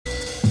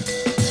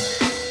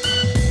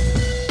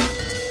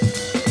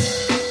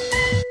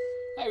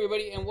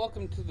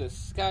welcome to the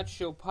Scott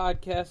Show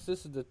podcast.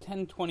 This is the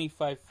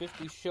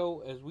 1025Fifty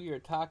show as we are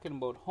talking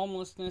about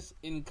homelessness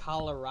in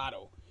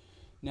Colorado.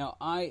 Now,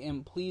 I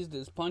am pleased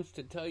as punch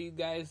to tell you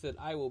guys that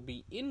I will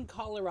be in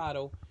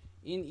Colorado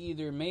in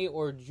either May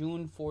or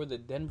June for the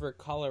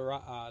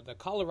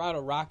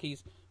Colorado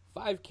Rockies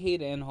 5K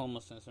to end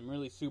homelessness. I'm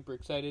really super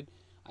excited.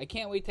 I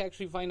can't wait to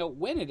actually find out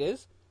when it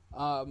is.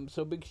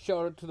 So big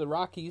shout out to the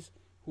Rockies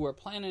who are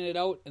planning it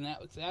out, and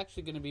that's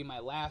actually going to be my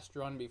last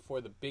run before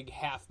the big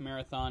half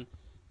marathon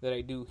that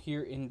I do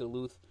here in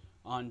Duluth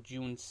on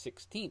June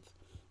 16th.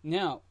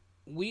 Now,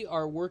 we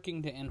are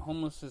working to end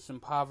homelessness and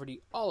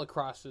poverty all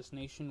across this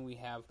nation. We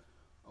have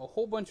a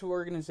whole bunch of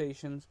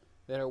organizations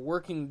that are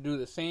working to do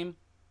the same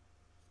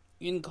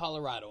in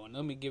Colorado, and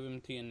let me give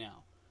them to you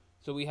now.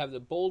 So we have the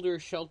Boulder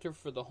Shelter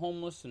for the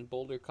Homeless in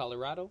Boulder,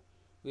 Colorado.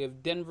 We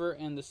have Denver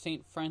and the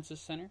St.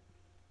 Francis Center.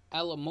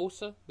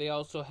 Alamosa, they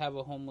also have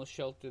a homeless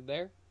shelter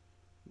there.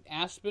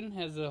 Aspen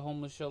has a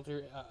homeless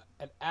shelter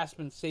at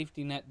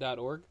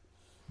aspensafetynet.org.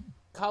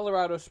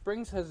 Colorado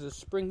Springs has the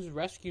Springs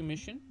Rescue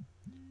Mission.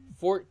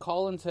 Fort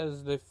Collins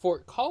has the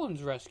Fort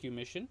Collins Rescue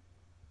Mission.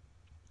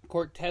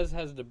 Cortez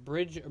has the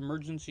Bridge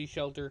Emergency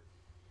Shelter.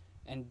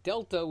 And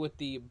Delta with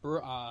the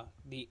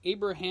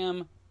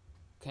Abraham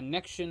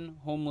Connection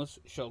Homeless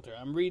Shelter.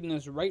 I'm reading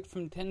this right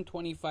from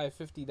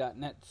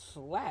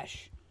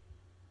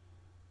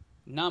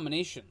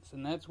 1025Fifty.net/nominations,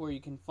 and that's where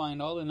you can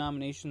find all the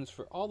nominations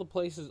for all the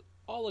places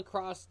all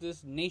across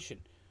this nation.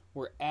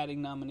 We're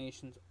adding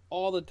nominations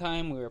all the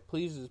time. We are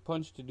pleased as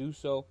punch to do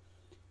so,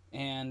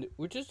 and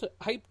we're just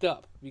hyped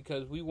up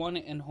because we want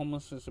to end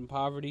homelessness and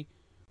poverty.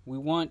 We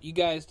want you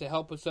guys to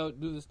help us out,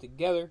 do this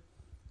together,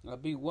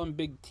 be one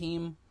big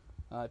team.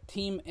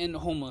 Team End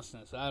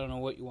Homelessness. I don't know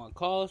what you want to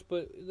call us,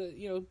 but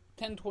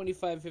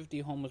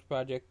 102550 Homeless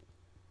Project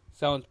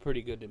sounds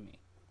pretty good to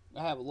me.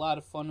 I have a lot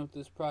of fun with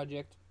this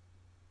project.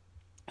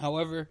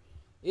 However,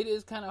 it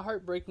is kind of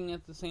heartbreaking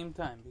at the same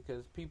time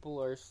because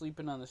people are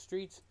sleeping on the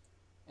streets,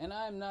 and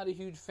I'm not a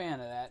huge fan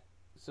of that.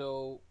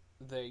 So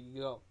there you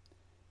go.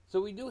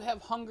 So we do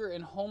have Hunger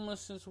and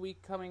Homelessness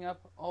Week coming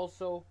up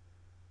also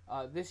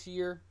this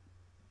year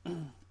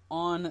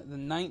on the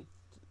 9th.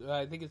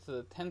 I think it's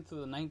the 10th to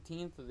the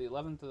 19th, or the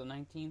 11th to the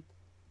 19th.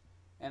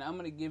 And I'm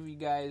going to give you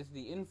guys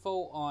the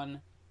info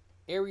on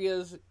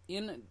areas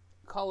in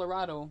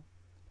Colorado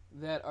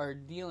that are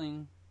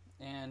dealing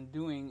and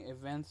doing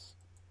events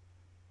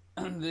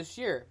this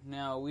year.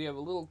 Now, we have a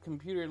little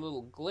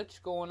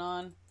glitch going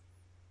on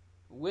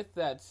with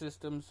that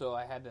system, so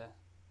I had to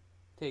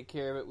take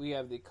care of it. We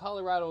have the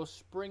Colorado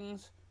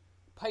Springs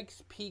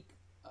Pikes Peak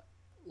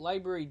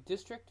Library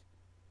District.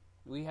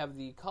 We have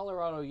the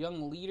Colorado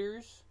Young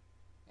Leaders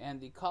and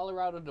the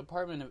Colorado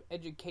Department of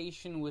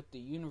Education with the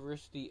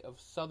University of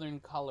Southern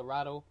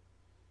Colorado.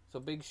 So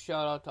big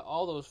shout out to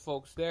all those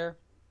folks there.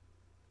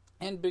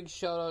 And big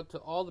shout out to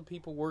all the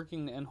people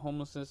working to end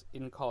homelessness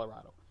in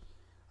Colorado.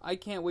 I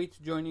can't wait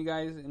to join you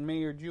guys in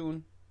May or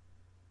June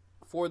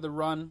for the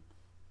run.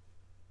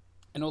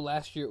 I know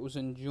last year it was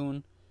in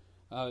June.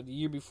 The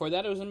year before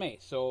that it was in May.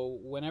 So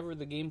whenever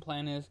the game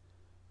plan is,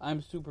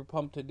 I'm super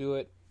pumped to do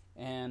it.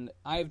 And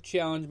I've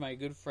challenged my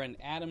good friend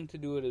Adam to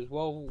do it as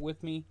well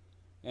with me.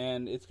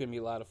 And it's going to be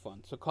a lot of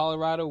fun. So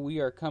Colorado,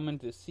 we are coming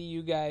to see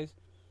you guys.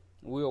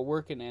 We are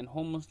working to end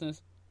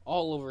homelessness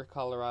all over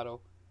Colorado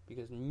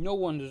because no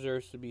one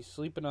deserves to be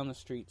sleeping on the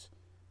streets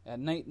at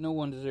night. No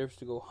one deserves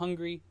to go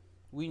hungry.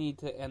 We need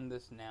to end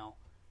this now.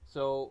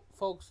 So,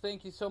 folks,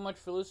 thank you so much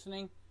for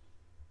listening.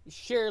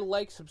 Share,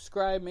 like,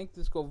 subscribe, make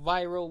this go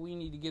viral. We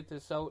need to get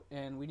this out,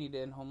 and we need to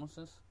end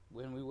homelessness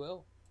when we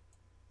will.